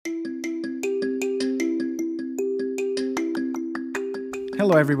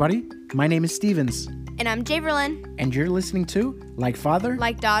Hello, everybody. My name is Stevens, And I'm Javerlyn. and you're listening to Like Father,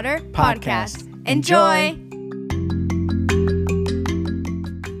 Like Daughter Podcast. Enjoy.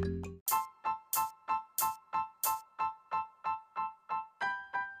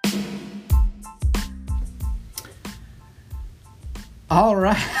 All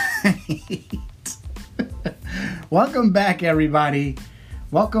right. Welcome back, everybody.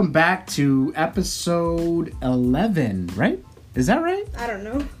 Welcome back to episode 11, right? Is that right? I don't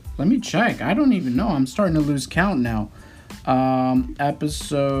know. Let me check. I don't even know. I'm starting to lose count now.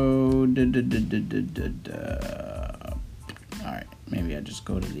 Episode... Alright, maybe I just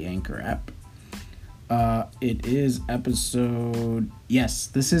go to the Anchor app. It is episode... Yes,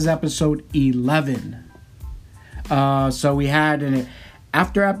 this is episode 11. So we had...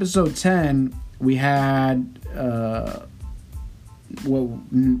 After episode 10, we had... what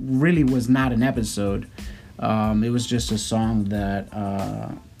really was not an episode. It was just a song that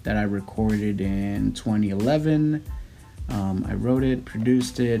I recorded in 2011. I wrote it,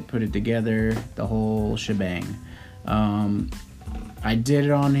 produced it, put it together, the whole shebang. I did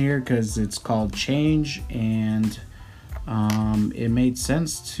it on here because it's called Change, and it made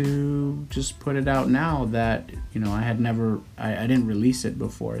sense to just put it out now that, I didn't release it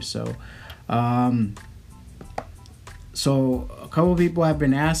before. So a couple people have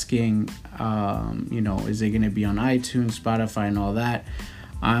been asking, is it going to be on iTunes, Spotify, and all that?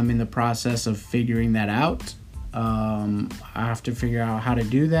 I'm in the process of figuring that out. I have to figure out how to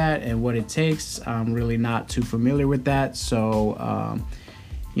do that and what it takes. I'm really not too familiar with that. So,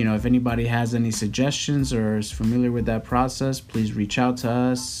 if anybody has any suggestions or is familiar with that process, please reach out to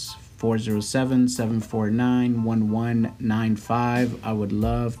us, 407-749-1195. I would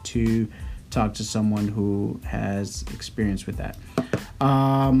love to talk to someone who has experience with that.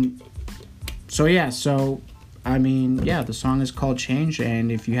 The song is called Change,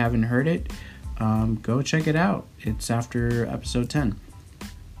 and if you haven't heard it, go check it out. It's after episode 10.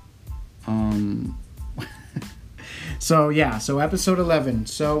 So episode 11.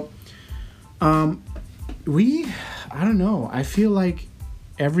 So, I don't know. I feel like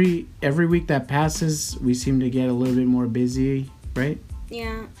every week that passes, we seem to get a little bit more busy, right?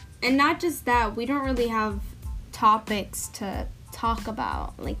 Yeah. And not just that, we don't really have topics to talk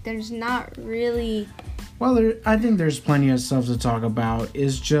about. Like, there's not really... Well, I think there's plenty of stuff to talk about.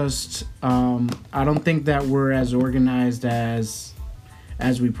 It's just, I don't think that we're as organized as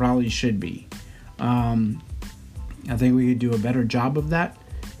we probably should be. I think we could do a better job of that.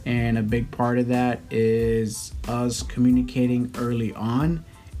 And a big part of that is us communicating early on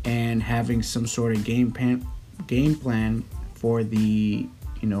and having some sort of game plan for the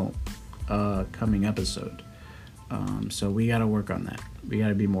coming episode. So we got to work on that. We got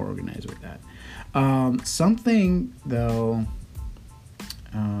to be more organized with that. Something though,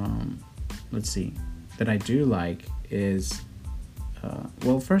 let's see, that I do like is,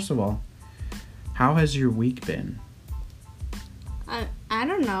 first of all, how has your week been? I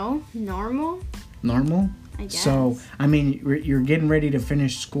don't know. Normal? I guess. So, you're getting ready to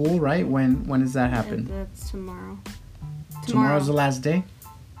finish school, right? When does that happen? That's tomorrow. Tomorrow's the last day?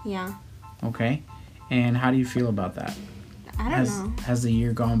 Yeah. Okay. And how do you feel about that? I don't know. Has the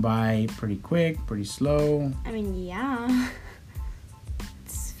year gone by pretty quick, pretty slow? Yeah.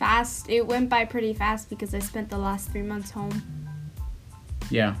 It's fast. It went by pretty fast because I spent the last 3 months home.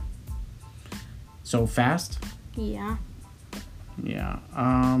 Yeah. So fast? Yeah. Yeah.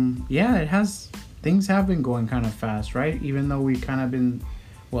 It has... Things have been going kind of fast, right? Even though we kind of been...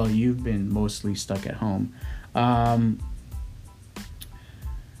 Well, you've been mostly stuck at home.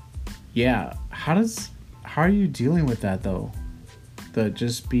 Yeah. How are you dealing with that, though? The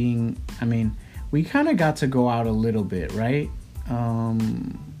just being... we kind of got to go out a little bit, right?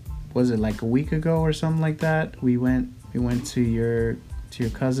 Was it like a week ago or something like that? We went to your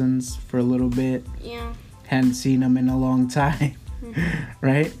cousin's for a little bit. Yeah. Hadn't seen them in a long time,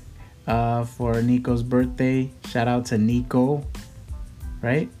 right? For Nico's birthday. Shout out to Nico,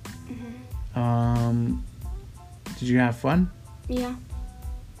 right? Mm-hmm. Did you have fun? Yeah.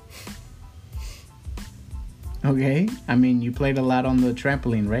 Okay. You played a lot on the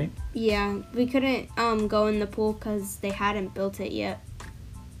trampoline, right? Yeah. We couldn't go in the pool because they hadn't built it yet.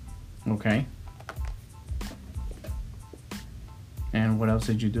 Okay. And what else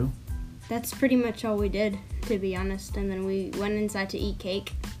did you do? That's pretty much all we did, to be honest. And then we went inside to eat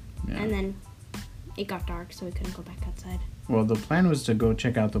cake. Yeah. And then it got dark, so we couldn't go back outside. Well, the plan was to go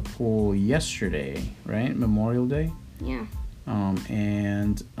check out the pool yesterday, right? Memorial Day? Yeah.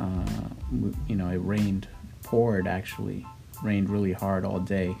 It rained. Poured, actually. Rained really hard all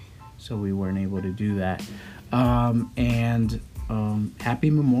day. So we weren't able to do that. happy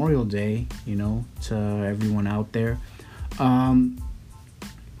Memorial Day, to everyone out there.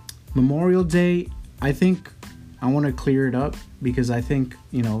 Memorial Day, I think I want to clear it up because I think,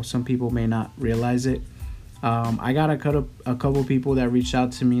 some people may not realize it. I got a couple people that reached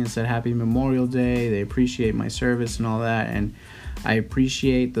out to me and said Happy Memorial Day. They appreciate my service and all that, and I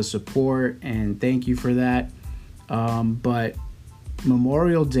appreciate the support and thank you for that. But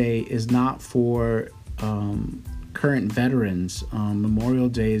Memorial Day is not for current veterans. Memorial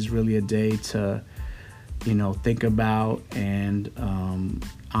Day is really a day to, think about and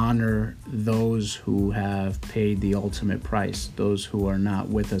honor those who have paid the ultimate price, those who are not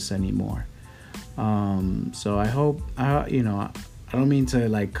with us anymore. So I hope, I don't mean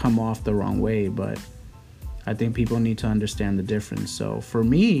to come off the wrong way, but I think people need to understand the difference. So for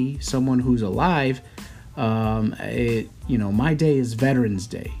me, someone who's alive, my day is Veterans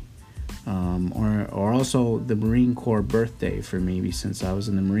Day, or also the Marine Corps birthday for me, since I was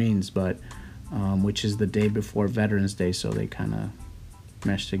in the Marines, but which is the day before Veterans Day, so they kind of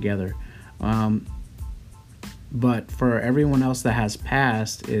mesh together. But for everyone else that has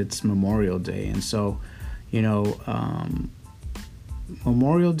passed, it's Memorial Day. And so,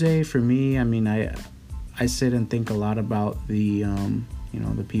 Memorial Day for me, I sit and think a lot about the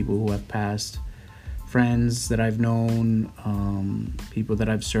people who have passed, friends that I've known, people that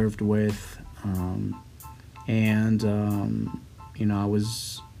I've served with. I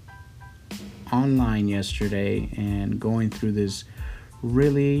was online yesterday and going through this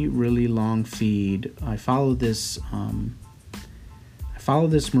really, really long feed. I follow this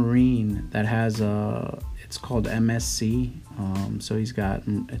Marine that has it's called MSC. So he's got,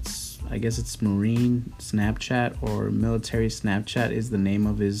 I guess it's Marine Snapchat, or military Snapchat is the name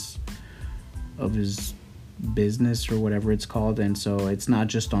of his business or whatever it's called. And so it's not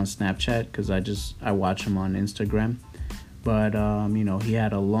just on Snapchat, because I watch him on Instagram. But he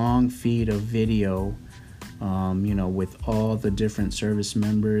had a long feed of video, with all the different service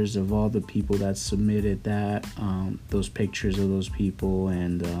members of all the people that submitted those pictures of those people.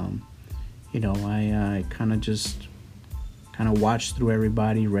 And I kind of watched through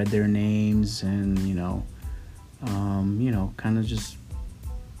everybody, read their names, and kind of just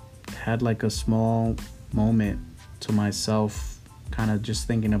had a small moment to myself, kind of just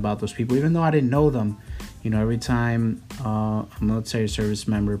thinking about those people, even though I didn't know them. Every time a military service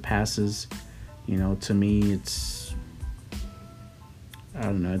member passes, to me, it's, I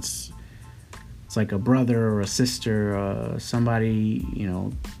don't know, it's like a brother or a sister, somebody,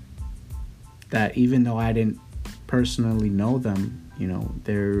 that even though I didn't personally know them,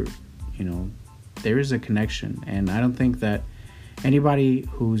 there is a connection. And I don't think that anybody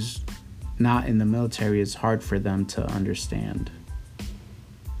who's not in the military, it's hard for them to understand.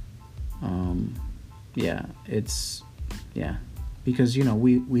 Because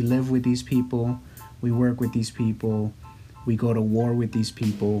we live with these people, we work with these people, we go to war with these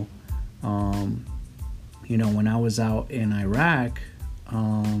people. When I was out in Iraq,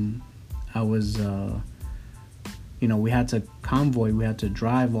 I was we had to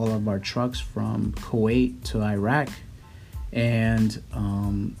drive all of our trucks from Kuwait to Iraq, and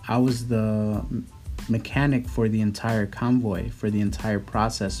I was the mechanic for the entire convoy, for the entire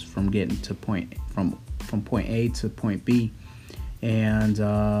process from getting to from point A to point B. And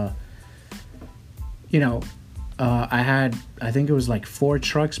I think it was 4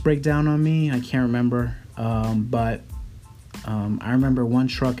 trucks break down on me. I can't remember, but I remember one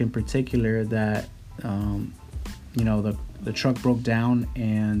truck in particular that the truck broke down,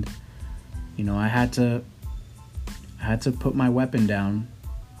 and I had to put my weapon down,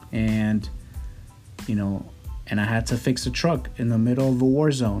 and I had to fix a truck in the middle of a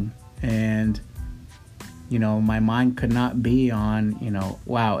war zone. And my mind could not be on,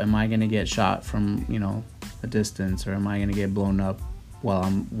 wow, am I gonna get shot from a distance, or am I gonna get blown up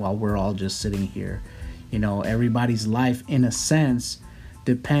while we're all just sitting here? Everybody's life, in a sense,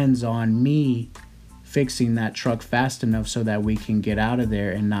 depends on me fixing that truck fast enough so that we can get out of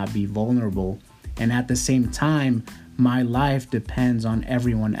there and not be vulnerable. And at the same time, my life depends on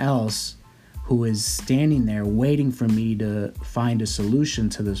everyone else who is standing there waiting for me to find a solution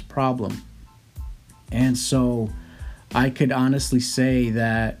to this problem. And so I could honestly say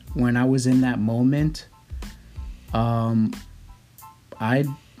that when I was in that moment, I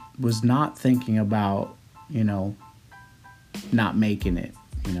was not thinking about, not making it.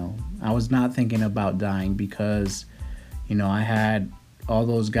 I was not thinking about dying, because, I had all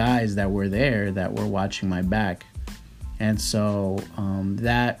those guys that were there that were watching my back. And so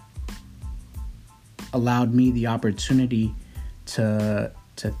that allowed me the opportunity to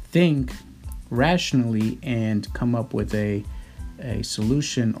think rationally and come up with a a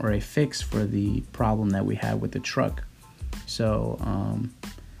solution or a fix for the problem that we had with the truck. So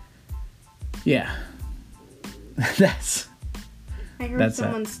yeah, that's. I heard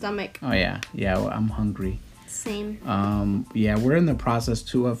someone's stomach. Oh yeah, well, I'm hungry. Same. Yeah, we're in the process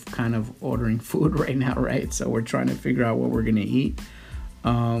too of kind of ordering food right now, right? So we're trying to figure out what we're gonna eat.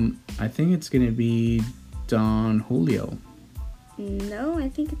 I think it's gonna be Don Julio. No, I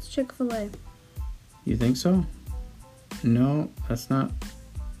think it's Chick-fil-A. You think so? No, that's not.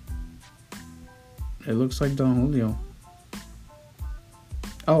 It looks like Don Julio.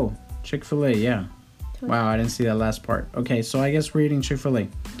 Oh, Chick-fil-A, yeah. Wow, I didn't see that last part. Okay, so I guess we're eating Chick-fil-A.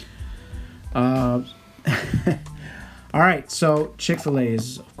 All right, so Chick-fil-A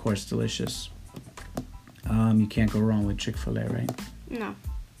is, of course, delicious. You can't go wrong with Chick-fil-A, right? No.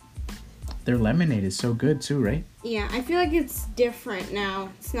 Their lemonade is so good, too, right? Yeah, I feel like it's different now.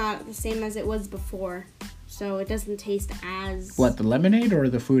 It's not the same as it was before. So it doesn't taste as... What, the lemonade or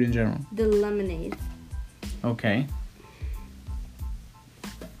the food in general? The lemonade. Okay.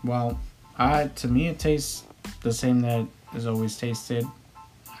 Well, to me it tastes the same that it's always tasted.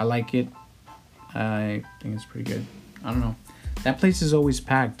 I like it. I think it's pretty good. I don't know. That place is always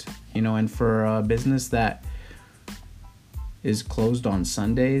packed, and for a business that is closed on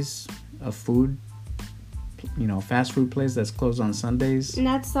Sundays, a food, fast food place that's closed on Sundays. And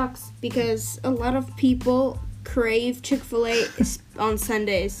that sucks because a lot of people crave Chick-fil-A on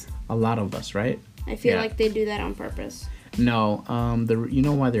Sundays. A lot of us, right? I feel like they do that on purpose. No, you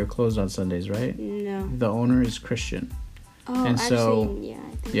know why they're closed on Sundays, right? No. The owner is Christian. Oh, and so, actually, yeah.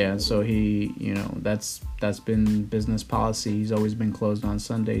 I think so he, that's been business policy. He's always been closed on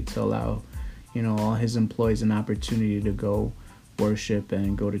Sunday to allow, all his employees an opportunity to go worship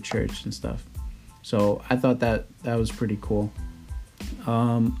and go to church and stuff. So I thought that was pretty cool.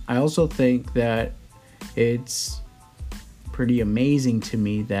 I also think that it's pretty amazing to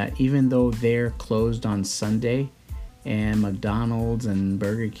me that even though they're closed on Sunday and McDonald's and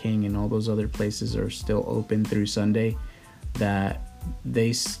Burger King and all those other places are still open through Sunday, that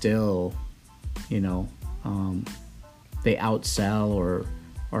they still, they outsell or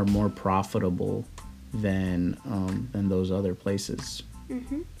are more profitable than those other places.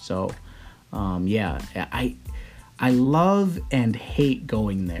 Mm-hmm. So, yeah, I love and hate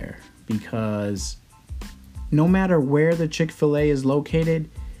going there because no matter where the Chick-fil-A is located,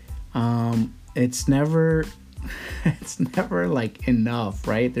 it's never like enough,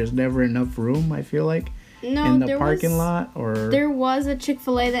 right? There's never enough room, I feel like, in the parking lot. Or there was a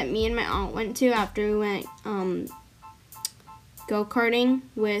Chick-fil-A that me and my aunt went to after we went go-karting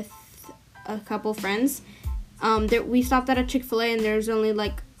with a couple friends. We stopped at a Chick-fil-A and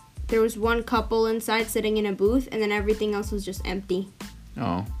there was one couple inside sitting in a booth and then everything else was just empty.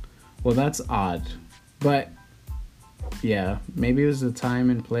 Oh, well, that's odd. But yeah, maybe it was the time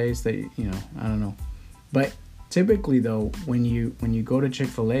and place that, I don't know. But typically though, when you go to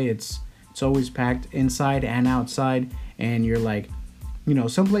Chick-fil-A, it's always packed inside and outside, and you're like,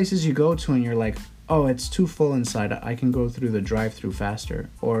 some places you go to and you're like, oh, it's too full inside, I can go through the drive-thru faster.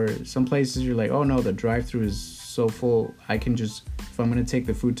 Or some places you're like, oh no, the drive-thru is so full, I can just, if I'm going to take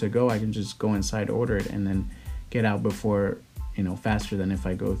the food to go, I can just go inside, order it, and then get out before, faster than if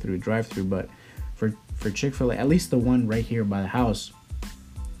I go through drive-thru. But for Chick-fil-A, at least the one right here by the house,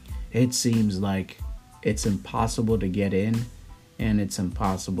 it seems like it's impossible to get in and it's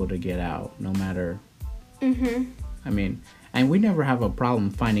impossible to get out, no matter. Mm-hmm. I mean, and we never have a problem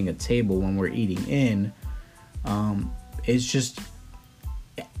finding a table when we're eating in. It's just,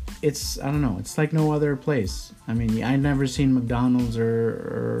 I don't know, it's like no other place. I mean, I've never seen McDonald's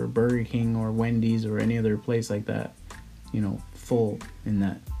or Burger King or Wendy's or any other place like that, full in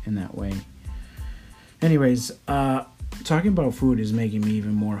that way. Anyways, talking about food is making me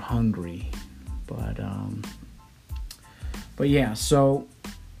even more hungry. But yeah, so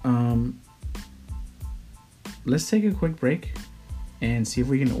let's take a quick break and see if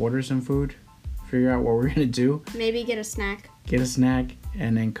we can order some food, figure out what we're gonna do. Maybe get a snack.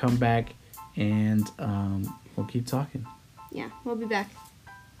 And then come back and we'll keep talking. Yeah, we'll be back.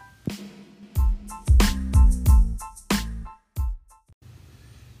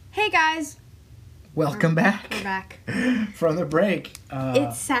 Hey guys. Welcome back. We're back. From the break.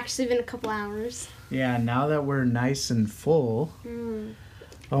 It's actually been a couple hours. Yeah, now that we're nice and full.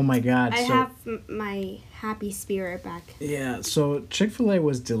 Oh my God. I have my happy spirit back. Yeah, so Chick-fil-A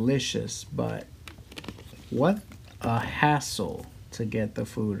was delicious, but what a hassle to get the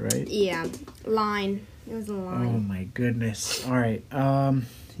food, right? Yeah, line. It was a line. Oh my goodness. All right.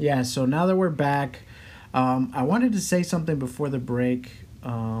 Yeah, so now that we're back, I wanted to say something before the break.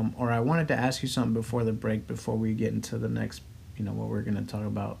 Or I wanted to ask you something before the break, before we get into the next what we're gonna talk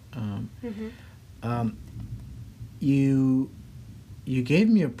about. Mm-hmm. Um, you gave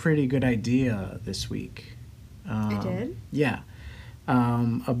me a pretty good idea this week. I did? Yeah.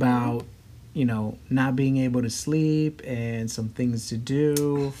 About not being able to sleep and some things to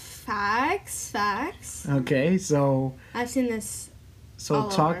do. Facts. Okay, so I've seen this. so all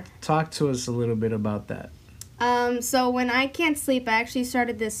talk over. talk to us a little bit about that. So when I can't sleep, I actually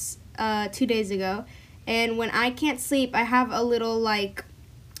started this 2 days ago, and when I can't sleep, I have a little like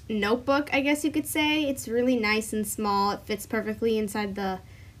notebook, I guess you could say. It's really nice and small. It fits perfectly inside the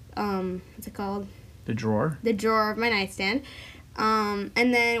what's it called? The drawer. The drawer of my nightstand. And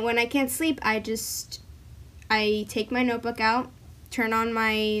then when I can't sleep, I take my notebook out, turn on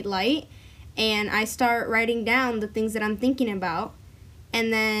my light, and I start writing down the things that I'm thinking about.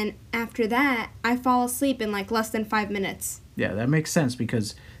 And then after that, I fall asleep in like less than 5 minutes. Yeah, that makes sense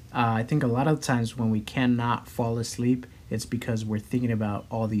because I think a lot of times when we cannot fall asleep, it's because we're thinking about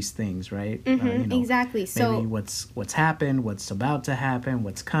all these things, right? Exactly. So Maybe what's happened, what's about to happen,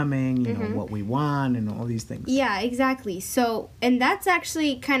 what's coming, what we want, and all these things. yeah, exactly. So, and that's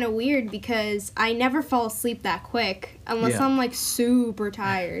actually kind of weird because I never fall asleep that quick unless Yeah. I'm like super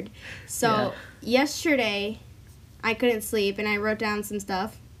tired. So yesterday, I couldn't sleep and I wrote down some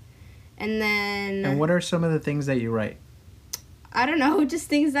stuff, and then And what are some of the things that you write? I don't know, just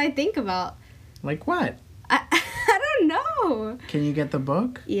things I think about. Like what? I don't know. Can you get the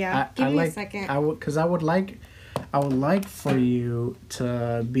book? Yeah, give me a second. Because I would like for you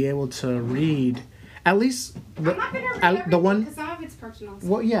to be able to read at least the one. because some of it's personal.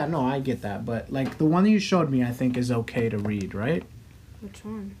 Well, yeah, no, I get that, but like the one that you showed me, I think is okay to read, right? Which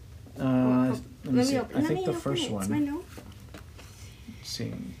one? Let me see. open. I Let think me the open first it. one. It's my note. Let's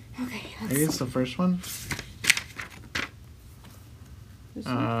see. Okay. Maybe it's the first one. This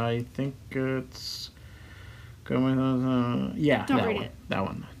one? I think it's going on. Yeah, Don't that read one. it. That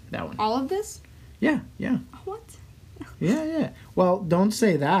one. All of this? Yeah. What? Yeah. Well, don't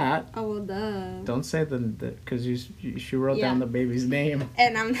say that. Oh, well, duh. Don't say the because she wrote down the baby's name.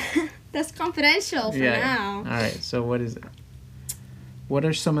 And that's confidential for now. All right. So what is it? What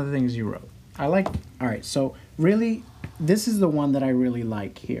are some of the things you wrote? All right. So really, this is the one that I really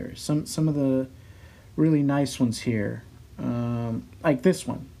like here. Some of the really nice ones here, like this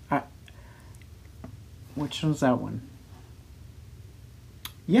one. Which one's that one?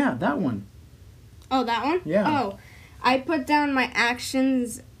 Yeah, that one. Oh, that one? Yeah. Oh, I put down my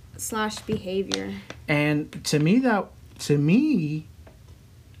actions/behavior. And to me, that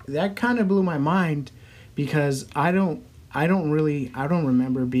kind of blew my mind because I don't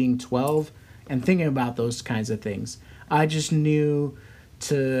remember being 12 and thinking about those kinds of things. I just knew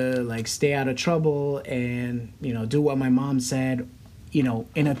to like stay out of trouble and do what my mom said,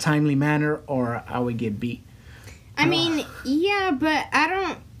 in a timely manner, or I would get beat. I mean, yeah, but I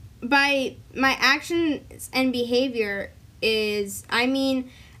don't. By my actions and behavior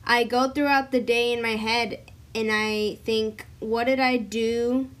I go throughout the day in my head and I think, what did I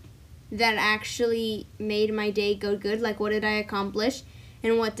do that actually made my day go good? Like, what did I accomplish?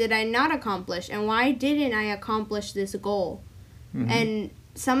 And what did I not accomplish? And why didn't I accomplish this goal? Mm-hmm. And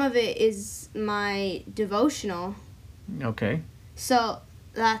some of it is my devotional. Okay. So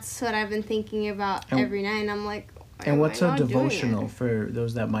that's what I've been thinking about every night. And I'm like, and what's a devotional for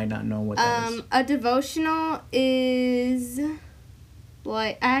those that might not know what that is? A devotional is... Well,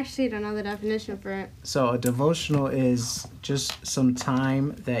 I actually don't know the definition for it. So a devotional is just some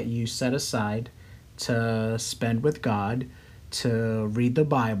time that you set aside to spend with God, to read the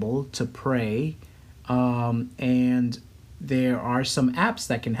Bible, to pray, and there are some apps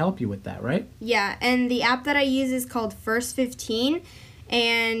that can help you with that, right? Yeah, and the app that I use is called First 15,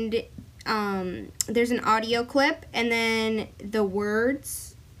 and there's an audio clip, and then the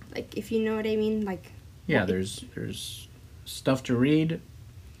words, like, if you know what I mean, like... Yeah, there's stuff to read,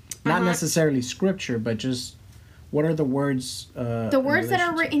 not necessarily scripture, but just what are the words? The words that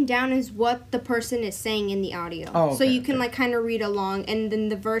are written down is what the person is saying in the audio. Oh, okay, so you can like kind of read along, and then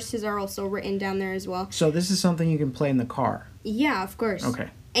the verses are also written down there as well. So this is something you can play in the car. Yeah, of course. Okay.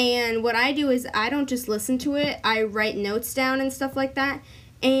 And what I do is I don't just listen to it. I write notes down and stuff like that.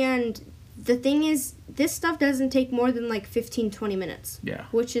 And the thing is, this stuff doesn't take more than like 15-20 minutes. Yeah.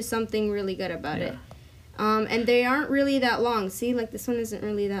 Which is something really good about it. And they aren't really that long. See, like this one isn't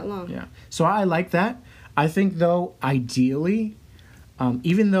really that long. Yeah. So I like that. I think, though, ideally,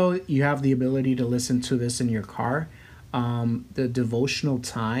 even though you have the ability to listen to this in your car, the devotional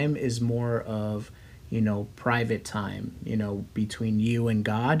time is more of, private time, between you and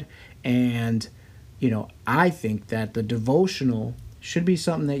God. And, I think that the devotional should be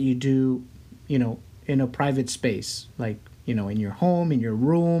something that you do, in a private space, like, in your home, in your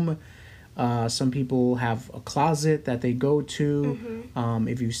room. Some people have a closet that they go to.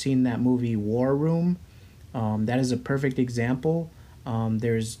 If you've seen that movie War Room, that is a perfect example.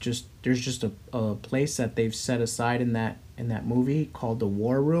 There's just a place that they've set aside in that movie called the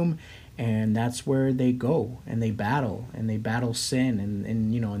War Room, and that's where they go and they battle sin,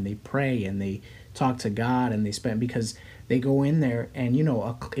 and they pray and they talk to God, and because they go in there, and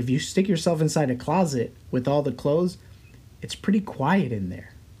if you stick yourself inside a closet with all the clothes, it's pretty quiet in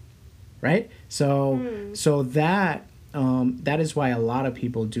there, right? So that is why a lot of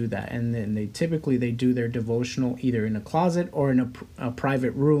people do that, and then they typically do their devotional either in a closet or in a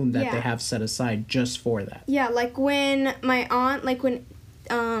private room that they have set aside just for that. Yeah, like when my aunt,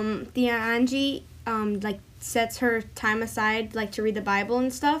 Tia Angie, sets her time aside, to read the Bible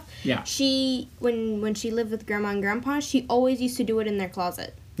and stuff. Yeah. She, when she lived with Grandma and Grandpa, she always used to do it in their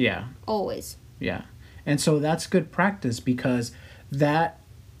closet. Yeah. Always. Yeah. And so that's good practice, because that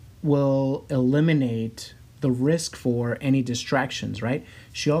will eliminate the risk for any distractions, right?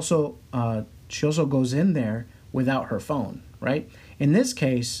 She also goes in there without her phone, right? In this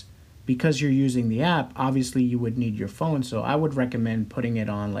case, because you're using the app, obviously you would need your phone, so I would recommend putting it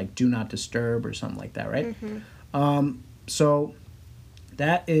on do not disturb or something like that, right? So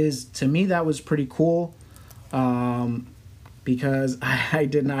that is, to me, that was pretty cool, because I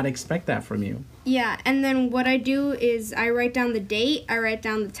did not expect that from you. Yeah, and then what I do is I write down the date, I write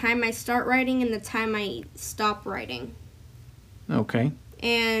down the time I start writing and the time I stop writing. Okay.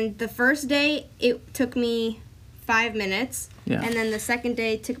 And the first day, it took me 5 minutes. Yeah. And then the second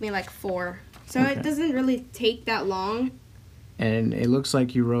day, it took me 4. So It doesn't really take that long. And it looks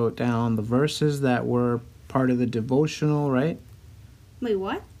like you wrote down the verses that were part of the devotional, right? Wait,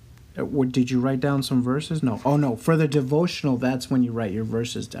 what? Did you write down some verses? No. Oh, no. For the devotional, that's when you write your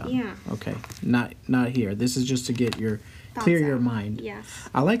verses down. Yeah. Okay. Not here. This is just to get clear your mind. Yes.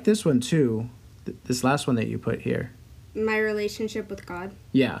 I like this one, too. This last one that you put here. My relationship with God.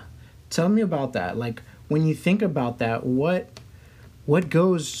 Yeah. Tell me about that. When you think about that, what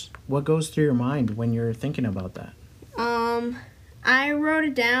goes through your mind when you're thinking about that? I wrote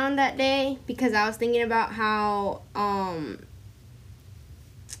it down that day because I was thinking about how,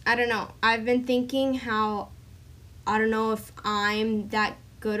 I don't know. I've been thinking how, I don't know if I'm that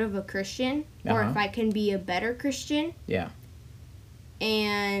good of a Christian or if I can be a better Christian. Yeah.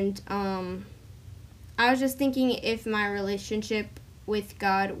 And I was just thinking if my relationship with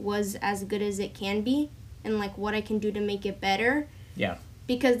God was as good as it can be and what I can do to make it better. Yeah.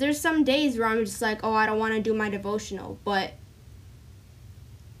 Because there's some days where I'm just I don't want to do my devotional, but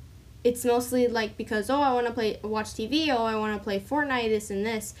it's mostly because I want to watch TV, I want to play Fortnite, this and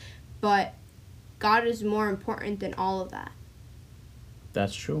this, but God is more important than all of that.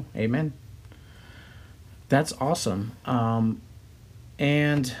 That's true. Amen. That's awesome.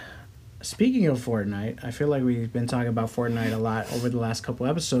 And speaking of Fortnite, I feel like we've been talking about Fortnite a lot over the last couple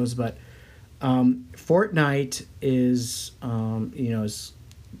episodes, but Fortnite is,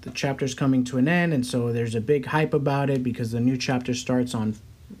 the chapter's coming to an end, and so there's a big hype about it because the new chapter starts on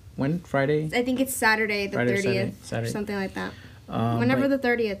when? Friday? I think it's Saturday, the 30th, Saturday. or something like that. Whenever the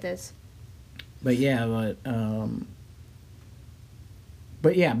 30th is.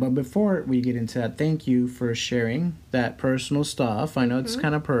 But before we get into that, thank you for sharing that personal stuff. I know it's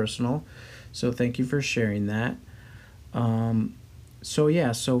kind of personal, so thank you for sharing that. So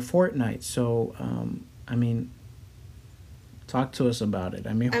Fortnite. So, talk to us about it.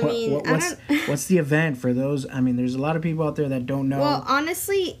 What's the event for those? There's a lot of people out there that don't know. Well,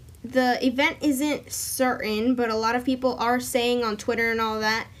 honestly, the event isn't certain, but a lot of people are saying on Twitter and all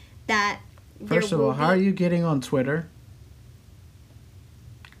that First of all, how are you getting on Twitter?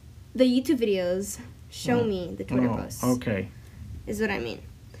 The YouTube videos show me the Twitter posts. Okay. Is what I mean.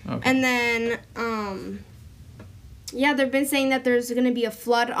 Okay. And then, they've been saying that there's going to be a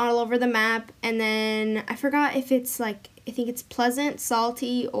flood all over the map. And then, I forgot if it's I think it's Pleasant,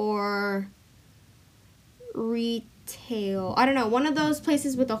 Salty, or Retail. I don't know. One of those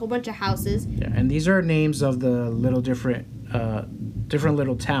places with a whole bunch of houses. Yeah, and these are names of the little different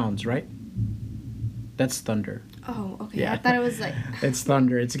little towns, right? That's Thunder. Oh, okay. Yeah. I thought it was It's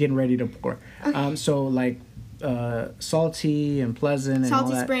Thunder. It's getting ready to pour. Okay. Salty and Pleasant and Salty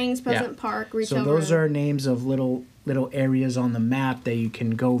all that. Springs, Pleasant Park, Retail So those Road. are names of little areas on the map that you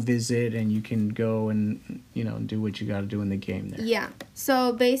can go visit, and you can go and do what you got to do in the game there. Yeah.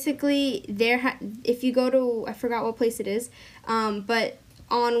 So basically, if you go to, I forgot what place it is, but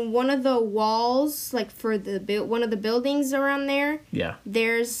on one of the walls, for one of the buildings around there,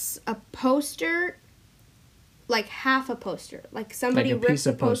 there's a poster. Half a poster. Somebody ripped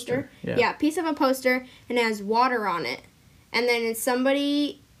a poster. Yeah, piece of a poster, and it has water on it. and then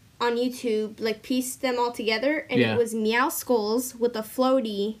somebody on YouTube like pieced them all together, and Yeah. it was Meow Skulls with a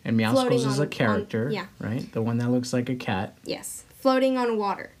floaty. And Meow floating Skulls is on- a character, yeah. right? The one that looks like a cat. Yes, floating on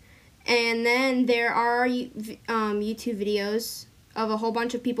water. And then there are YouTube videos of a whole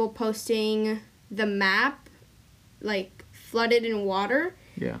bunch of people posting the map, like, flooded in water.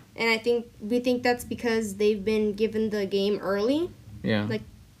 Yeah. And we think that's because they've been given the game early, Yeah. like,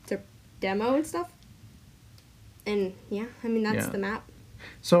 the demo and stuff. And, yeah, I mean, that's Yeah. the map.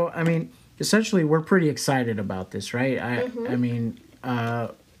 So, I mean, essentially, we're pretty excited about this, right? Mm-hmm. I mean,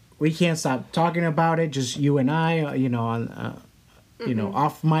 we can't stop talking about it. Just you and I, you know, on, you know,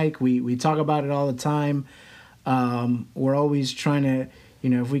 off mic, we talk about it all the time. We're always trying to, you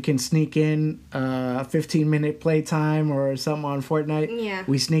know, if we can sneak in a 15-minute playtime or something on Fortnite, Yeah.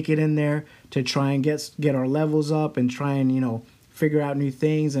 we sneak it in there to try and get our levels up and try and, you know, figure out new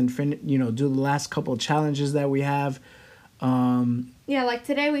things and you know, do the last couple of challenges that we have. Yeah, like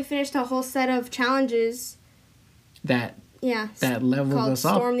today we finished a whole set of challenges. That leveled called us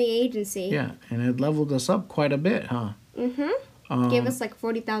up. Storm the Agency. Yeah, and it leveled us up quite a bit, huh? Mm-hmm. Gave us like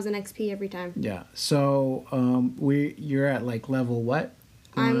 40,000 XP every time. Yeah. So you're at like level what?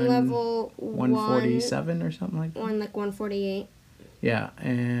 I'm level 147 or something like that. 148. Yeah,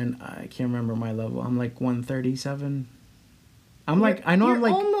 and I can't remember my level. I'm like 137. I'm like I'm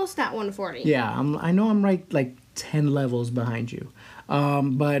like almost at 140. Yeah, I know I'm right like 10 levels behind you.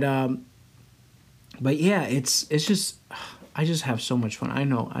 But yeah, it's just I just have so much fun. I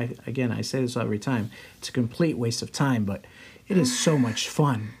know I say this every time. It's a complete waste of time, but it is so much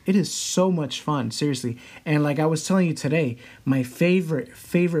fun. It is so much fun, seriously. And like I was telling you today, my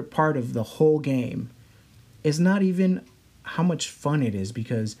favorite part of the whole game is not even how much fun it is,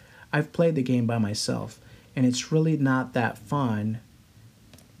 because I've played the game by myself and it's really not that fun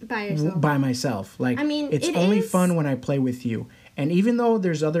by myself. Like, I mean, it's it only is fun when I play with you. And even though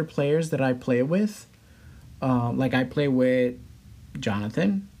there's other players that I play with, like I play with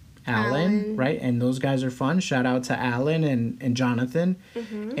Jonathan, Alan, right? And those guys are fun. Shout out to Alan and Jonathan.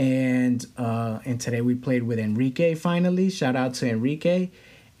 Mm-hmm. And today we played with Enrique finally. Shout out to Enrique.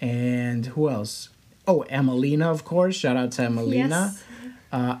 And who else? Oh, Emelina, of course. Shout out to Emelina. Yes.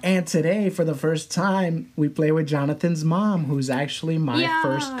 And today, for the first time, we play with Jonathan's mom, who's actually my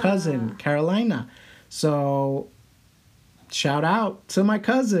first cousin, Carolina. So, shout out to my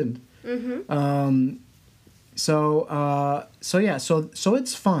cousin. Mm-hmm. So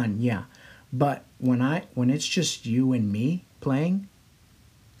it's fun, yeah. But when it's just you and me playing,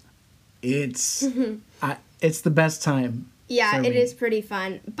 it's it's the best time. Yeah, it is pretty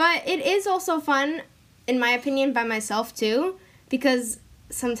fun. But it is also fun, in my opinion, by myself too, because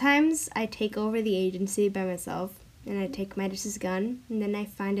sometimes I take over the agency by myself, and I take Midas's gun, and then I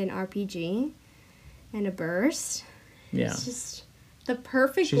find an RPG and a burst. Yeah. It's just the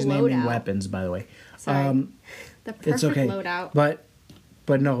perfect She's loadout. naming weapons, by the way. Sorry. The perfect it's okay. loadout. But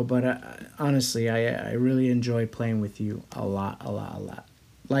honestly, I really enjoy playing with you a lot.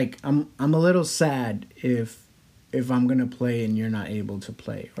 Like I'm a little sad if I'm gonna play and you're not able to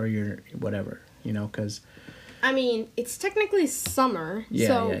play, or you're whatever, you know, because. I mean, it's technically summer,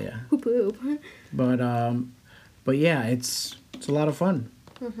 so hoop hoop. But yeah, it's a lot of fun,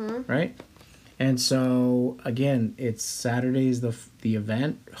 right? And so again, it's Saturday's the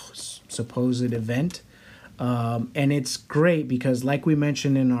event, supposed event, and it's great because, like we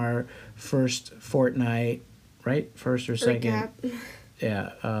mentioned in our first Fortnite, right, first or second,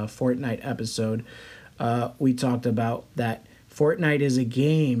 Fortnite episode, we talked about that Fortnite is a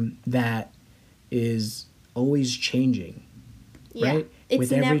game that is always changing, right?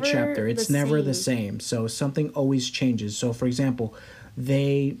 With every chapter, it's never the same. So something always changes. So for example,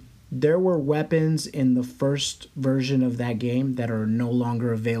 there were weapons in the first version of that game that are no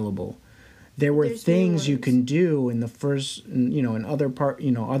longer available. There were things you can do in the first, you know, in other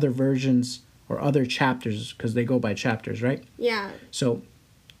versions or other chapters, because they go by chapters, right? Yeah. So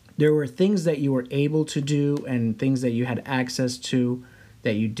there were things that you were able to do and things that you had access to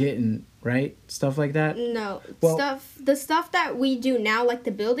that you didn't, right? Stuff like that? No. The stuff that we do now, like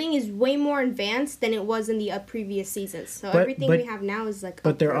the building, is way more advanced than it was in the previous seasons. So everything we have now is like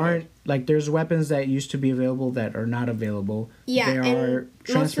But there aren't, like, there's weapons that used to be available that are not available. Yeah. There are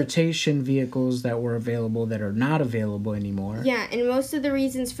transportation vehicles that were available that are not available anymore. Yeah, and most of the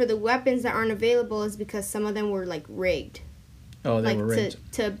reasons for the weapons that aren't available is because some of them were, like, rigged. Oh, they were rigged.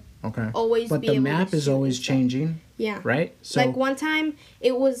 To okay. always but be the able map to is always changing. Yeah. Right? So like one time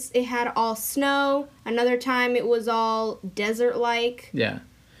it had all snow, another time it was all desert like. Yeah.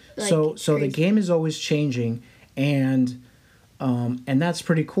 Like, so the game is always changing, and that's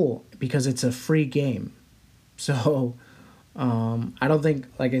pretty cool because it's a free game. So I don't think,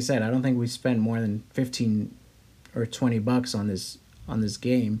 like I said, I don't think we spent more than 15 or $20 on this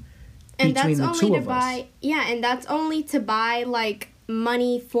game And between that's the only two to of us. buy. Yeah, and that's only to buy like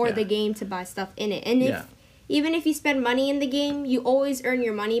money for Yeah. the game to buy stuff in it. And if Yeah. even if you spend money in the game, you always earn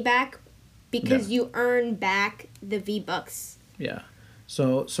your money back because you earn back the V-Bucks. Yeah.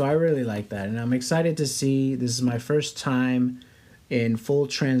 So I really like that, and I'm excited to see. This is my first time in full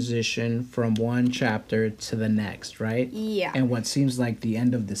transition from one chapter to the next, right? Yeah. And what seems like the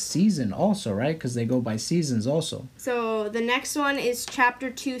end of the season also, right? Because they go by seasons also. So the next one is Chapter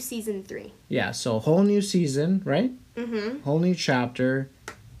 2, Season 3. Yeah, so whole new season, right? Mm-hmm. Whole new chapter.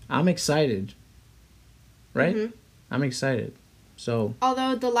 I'm excited. Right? Mhm. I'm excited. So,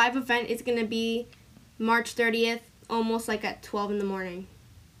 Although the live event is going to be March 30th, almost like at 12 in the morning.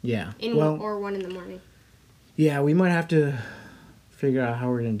 yeah. Or 1 in the morning. Yeah, we might have to figure out how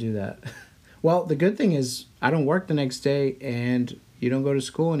we're going to do that. Well, the good thing is I don't work the next day and you don't go to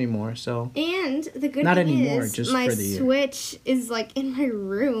school anymore, so And the good Not thing anymore, is just my for the year. Switch is like in my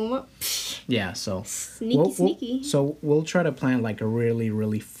room. yeah, so Sneaky. So we'll try to plan like a really,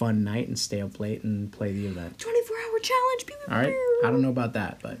 really fun night and stay up late and play the event. 24-hour challenge. Pew, pew, All right? pew. I don't know about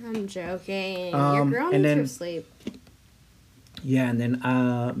that, but I'm joking. Your girl and needs then- her sleep. yeah, and then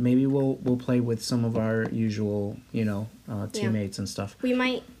maybe we'll play with some of our usual, teammates and stuff. We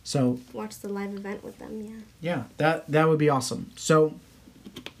might So watch the live event with them, yeah. yeah, that would be awesome. So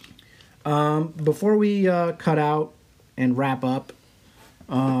before we cut out and wrap up,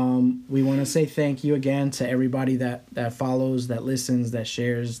 we want to say thank you again to everybody that follows, that listens, that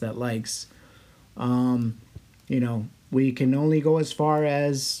shares, that likes. We can only go as far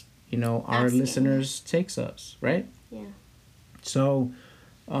as our Asking. listeners takes us, right? Yeah. So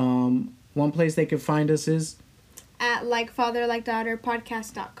one place they could find us is, At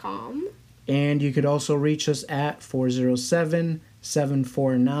likefatherlikedaughterpodcast.com. and you could also reach us at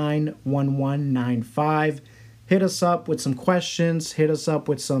 407-749-1195. Hit us up with some questions. Hit us up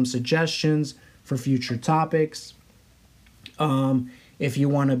with some suggestions for future topics. If you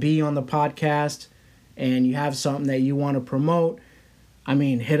want to be on the podcast and you have something that you want to promote,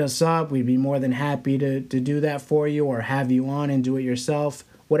 hit us up. We'd be more than happy to do that for you, or have you on and do it yourself,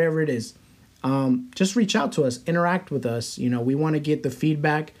 whatever it is. Just reach out to us, interact with us. We want to get the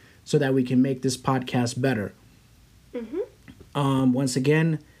feedback so that we can make this podcast better. Mm-hmm. Once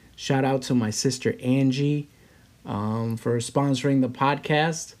again, shout out to my sister Angie for sponsoring the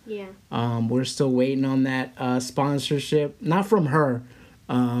podcast. Yeah. We're still waiting on that sponsorship. Not from her,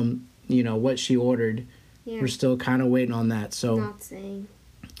 what she ordered. Yeah. We're still kind of waiting on that. So, Not saying.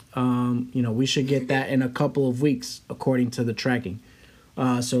 we should get that in a couple of weeks, according to the tracking.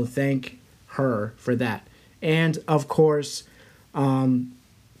 So thank her for that. And of course,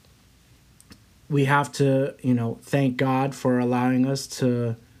 we have to, thank God for allowing us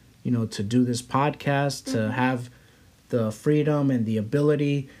to, to do this podcast, to have the freedom and the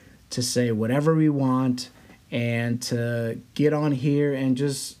ability to say whatever we want and to get on here and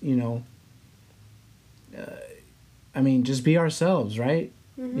just, just be ourselves, right?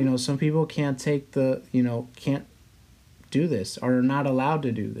 Mm-hmm. Some people can't take can't do this, or are not allowed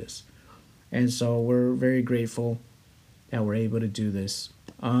to do this. And so we're very grateful that we're able to do this.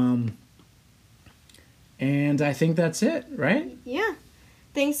 And I think that's it, right? Yeah.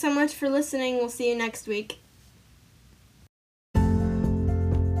 Thanks so much for listening. We'll see you next week.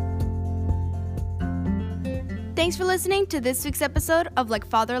 Thanks for listening to this week's episode of Like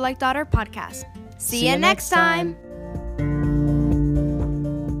Father, Like Daughter podcast. See you next time.